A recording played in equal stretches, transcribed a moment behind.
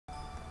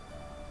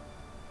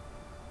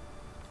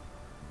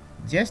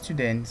Dear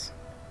students,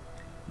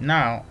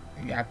 now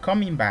we are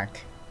coming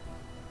back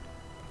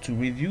to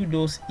review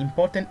those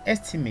important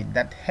estimates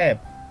that help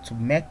to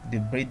make the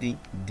breeding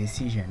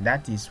decision.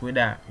 That is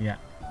whether we are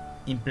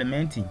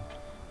implementing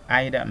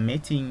either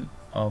mating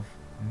of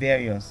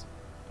various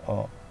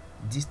or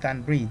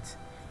distant breeds,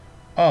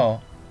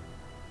 or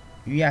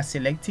we are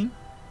selecting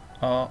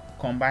or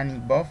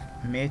combining both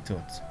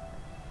methods.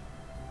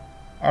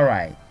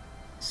 Alright,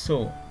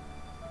 so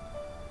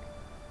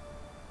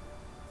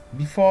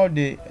before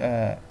the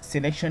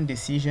selection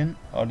decision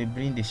or the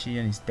breeding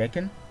decision is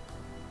taken,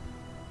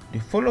 the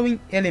following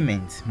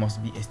elements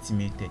must be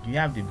estimated. We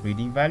have the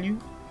breeding value,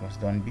 was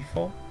done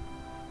before.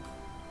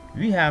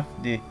 We have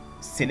the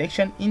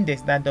selection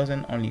index that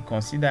doesn't only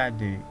consider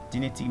the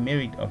genetic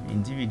merit of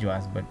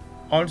individuals, but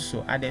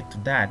also added to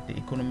that the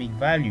economic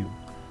value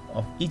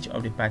of each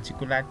of the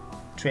particular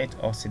trait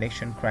or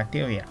selection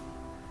criteria.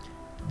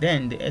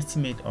 Then the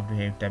estimate of the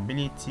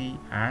heritability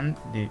and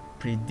the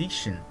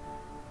prediction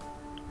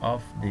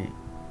of the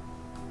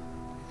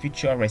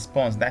future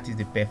response, that is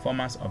the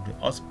performance of the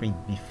offspring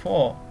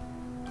before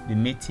the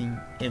mating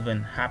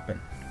even happened.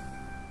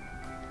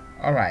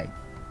 Alright,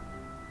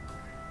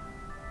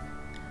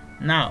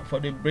 now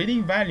for the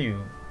breeding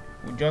value,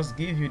 we'll just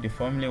give you the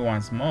formula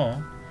once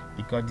more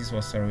because this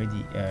was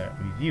already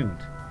reviewed.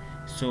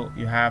 So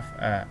you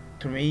have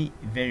three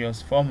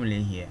various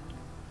formulae here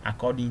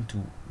according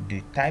to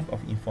the type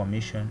of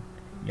information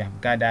you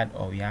have gathered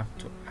or you have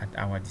at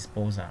our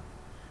disposal.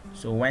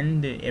 So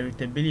when the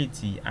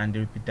heritability and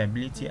the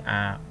repeatability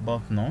are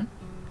both known,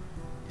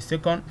 the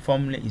second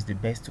formula is the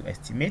best to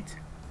estimate.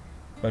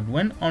 But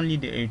when only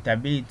the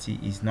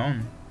heritability is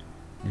known,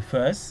 the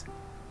first,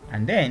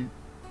 and then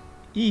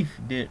if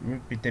the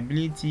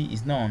repeatability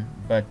is known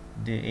but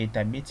the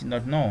heritability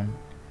not known,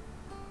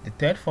 the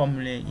third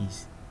formula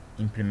is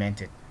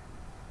implemented.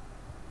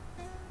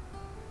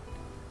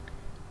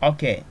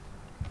 Okay,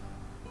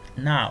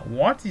 now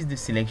what is the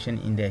selection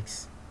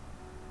index?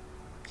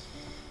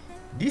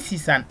 This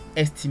is an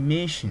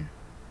estimation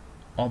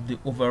of the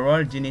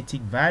overall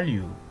genetic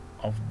value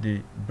of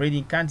the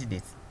breeding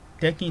candidates,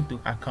 taking into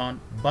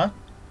account both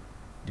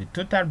the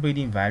total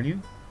breeding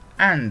value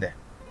and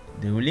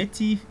the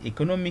relative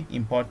economic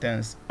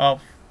importance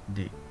of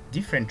the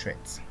different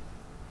traits.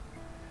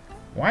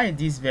 Why is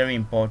this very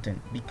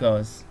important?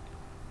 Because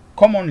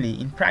commonly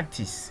in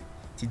practice,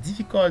 it is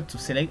difficult to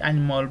select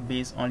animals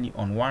based only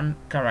on one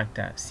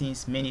character,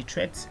 since many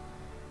traits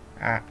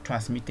are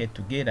transmitted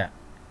together,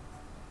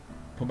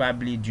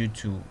 probably due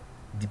to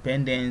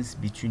dependence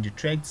between the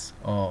traits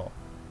or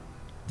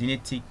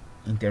genetic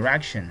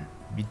interaction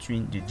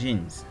between the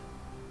genes.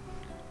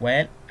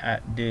 Well,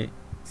 the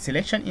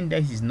selection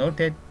index is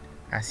noted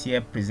as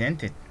here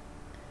presented,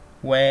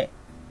 where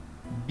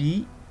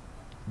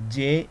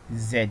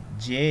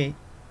BJZJ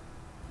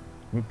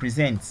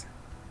represents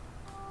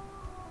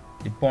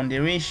the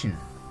ponderation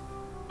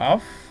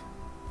of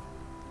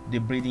the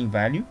breeding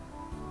value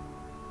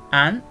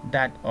and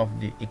that of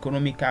the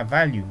economical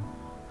value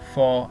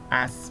for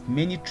as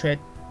many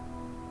traits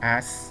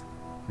as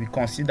we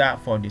consider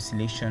for the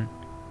selection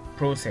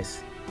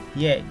process.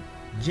 Here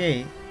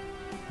J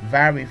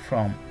vary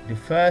from the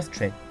first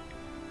trait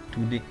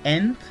to the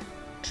nth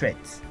trait.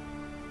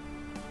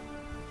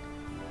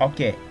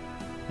 Okay,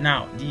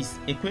 now this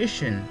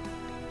equation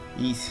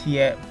is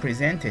here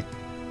presented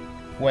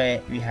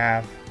where we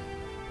have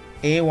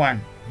A1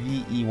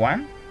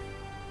 VE1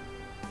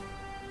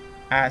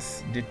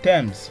 as the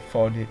terms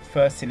for the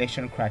first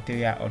selection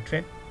criteria or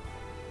trait,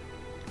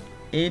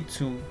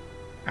 A2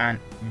 and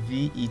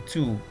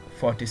VE2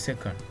 for the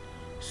second.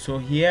 So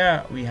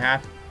here we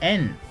have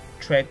n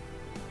trait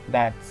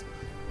that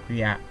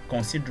we are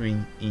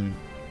considering in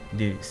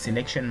the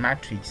selection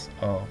matrix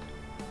or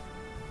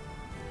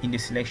in the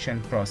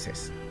selection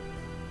process.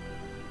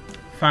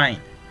 Fine.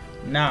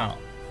 Now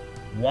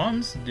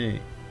once the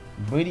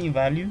breeding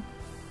value,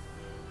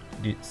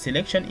 the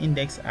selection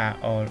index are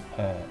all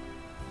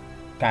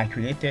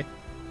calculated,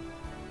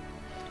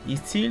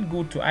 it's still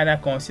good to either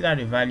consider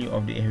the value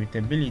of the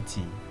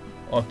heritability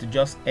or to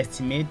just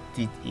estimate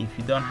it if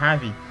you don't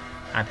have it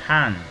at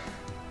hand.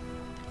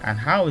 And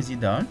how is it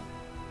done?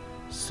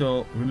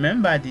 So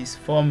remember this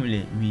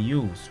formula we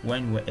use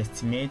when we're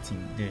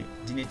estimating the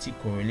genetic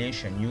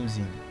correlation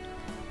using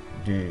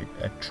the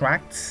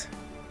TRACT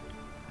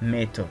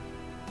method.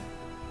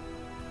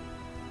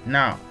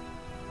 Now,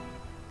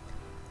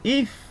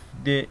 if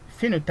the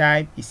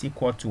phenotype is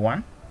equal to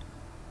 1,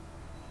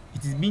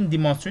 it is being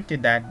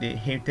demonstrated that the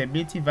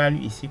heritability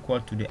value is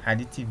equal to the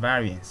additive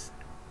variance.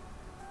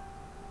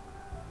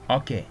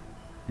 Okay,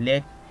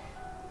 let's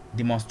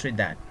demonstrate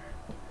that.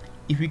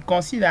 If we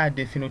consider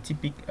the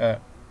phenotypic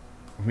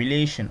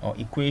relation or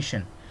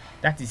equation,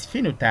 that is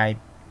phenotype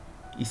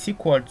is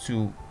equal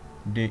to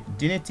the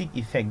genetic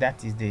effect,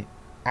 that is the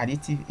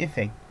additive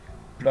effect,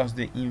 plus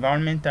the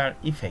environmental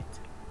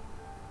effect,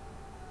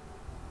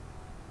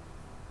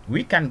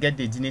 we can get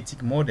the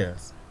genetic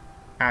models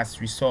as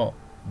we saw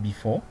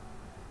before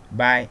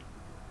by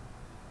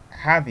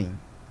having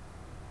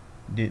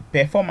the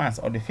performance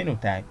of the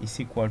phenotype is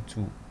equal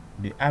to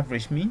the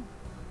average mean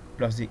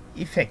plus the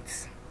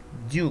effects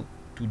due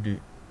to the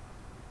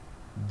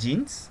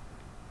genes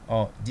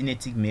or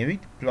genetic merit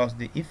plus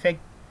the effect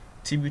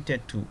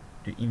attributed to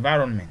the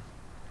environment.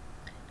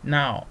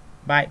 Now,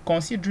 by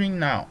considering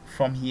now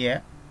from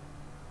here,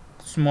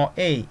 small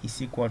a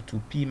is equal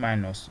to P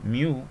minus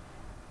mu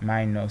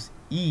minus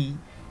E,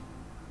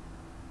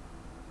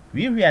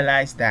 we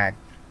realize that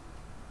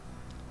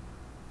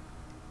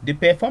the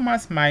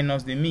performance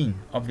minus the mean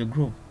of the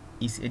group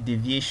is a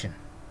deviation,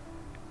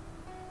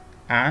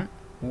 and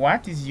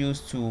what is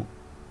used to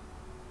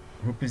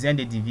represent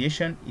the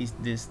deviation is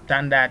the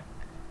standard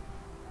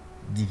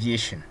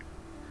deviation.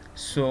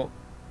 So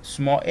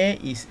small a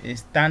is a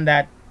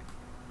standard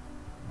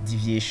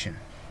deviation.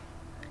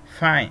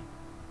 Fine.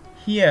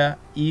 Here,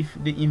 if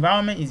the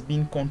environment is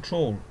being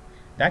controlled,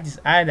 that is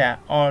either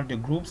all the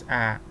groups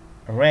are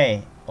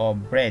rare or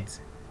bred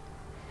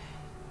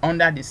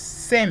under the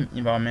same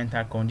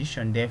environmental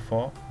condition,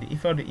 therefore the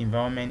effect of the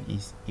environment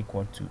is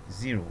equal to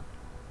 0.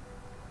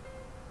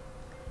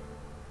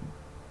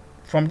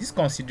 From this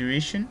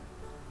consideration,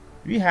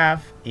 we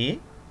have a,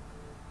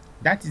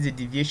 that is the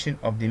deviation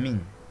of the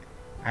mean,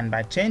 and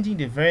by changing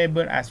the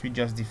variable as we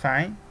just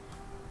defined,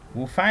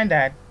 we'll find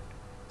that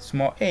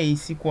small a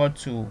is equal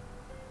to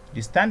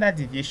the standard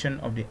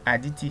deviation of the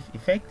additive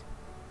effect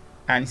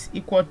and is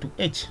equal to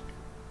h,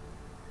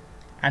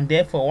 and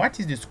therefore what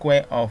is the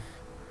square of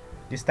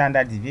the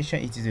standard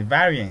deviation? It is the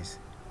variance.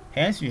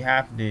 Hence we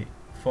have the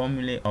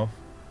formula of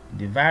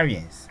the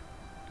variance.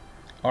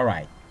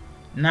 Alright,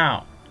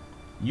 now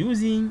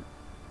using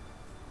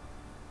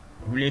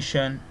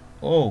relation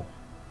O,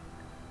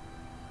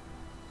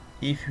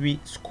 if we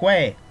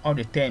square all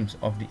the terms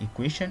of the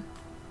equation,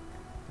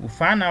 we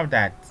find out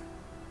that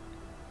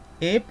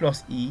a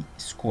plus e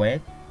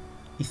squared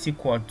is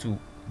equal to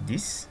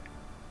this,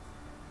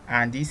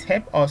 and this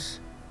helps us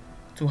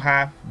to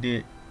have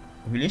the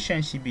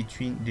relationship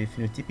between the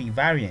phenotypic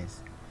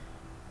variance,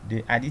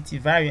 the additive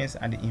variance,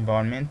 and the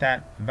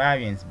environmental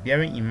variance,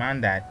 bearing in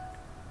mind that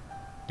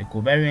the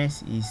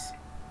covariance is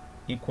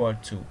equal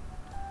to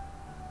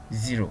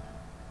 0.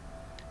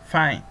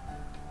 Fine.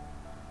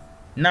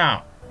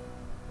 Now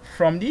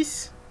from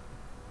this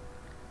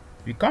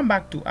we come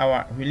back to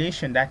our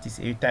relation, that is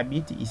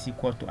heritability is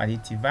equal to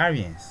additive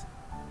variance.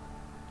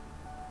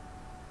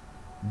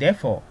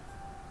 Therefore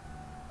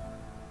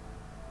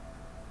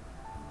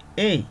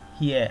a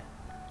here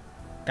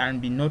can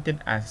be noted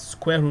as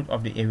square root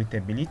of the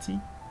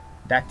heritability,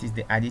 that is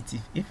the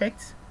additive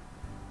effect,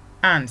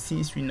 and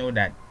since we know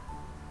that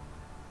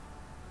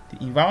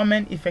the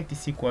environment effect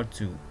is equal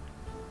to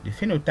the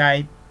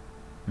phenotype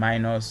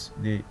minus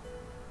the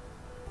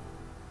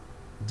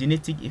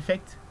genetic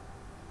effect,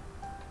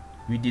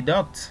 we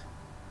deduct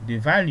the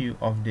value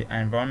of the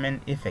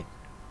environment effect.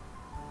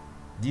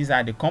 These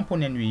are the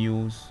components we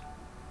use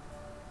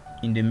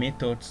in the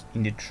methods,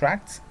 in the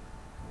tract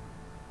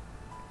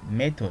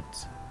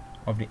methods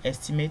of the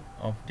estimate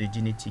of the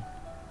genetic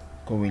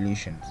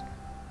correlations.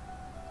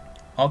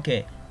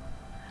 Okay,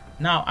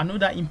 now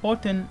another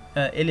important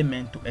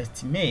element to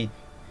estimate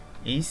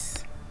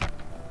is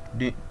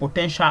the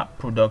potential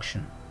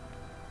production.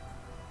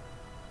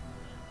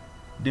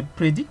 The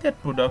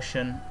predicted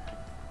production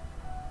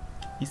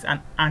is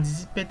an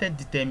anticipated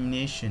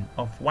determination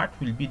of what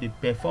will be the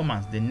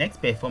performance, the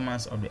next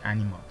performance of the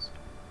animals.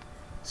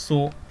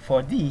 So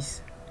for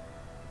this,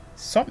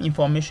 some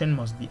information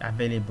must be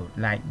available,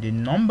 like the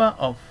number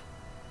of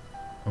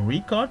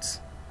records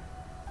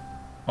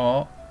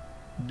or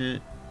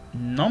the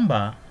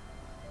number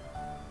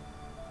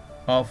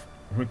of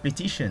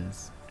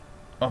repetitions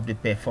of the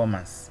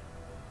performance.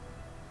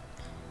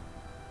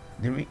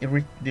 The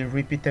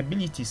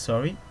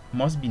repeatability,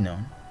 must be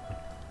known,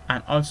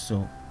 and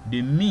also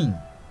the mean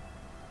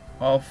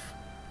of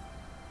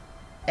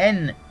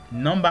n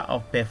number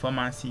of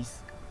performances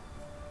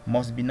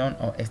must be known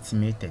or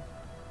estimated.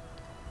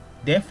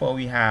 Therefore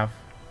we have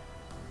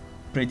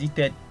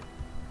predicted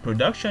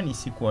production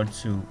is equal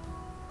to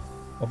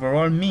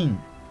overall mean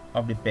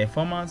of the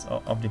performance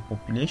or of the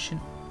population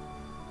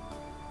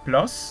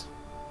plus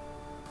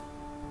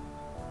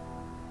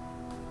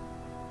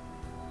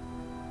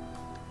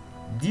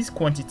this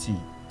quantity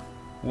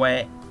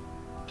where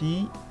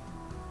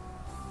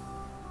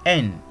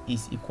N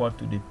is equal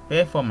to the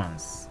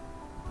performance,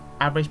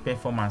 average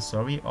performance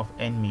of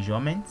n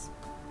measurements.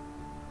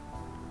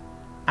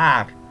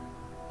 R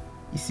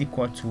is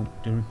equal to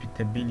the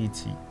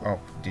repeatability of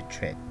the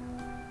thread.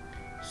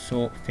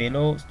 So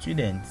fellow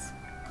students,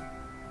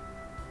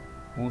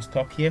 we'll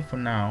stop here for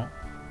now,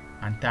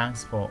 and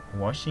thanks for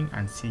watching,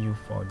 and see you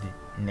for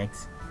the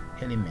next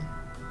element.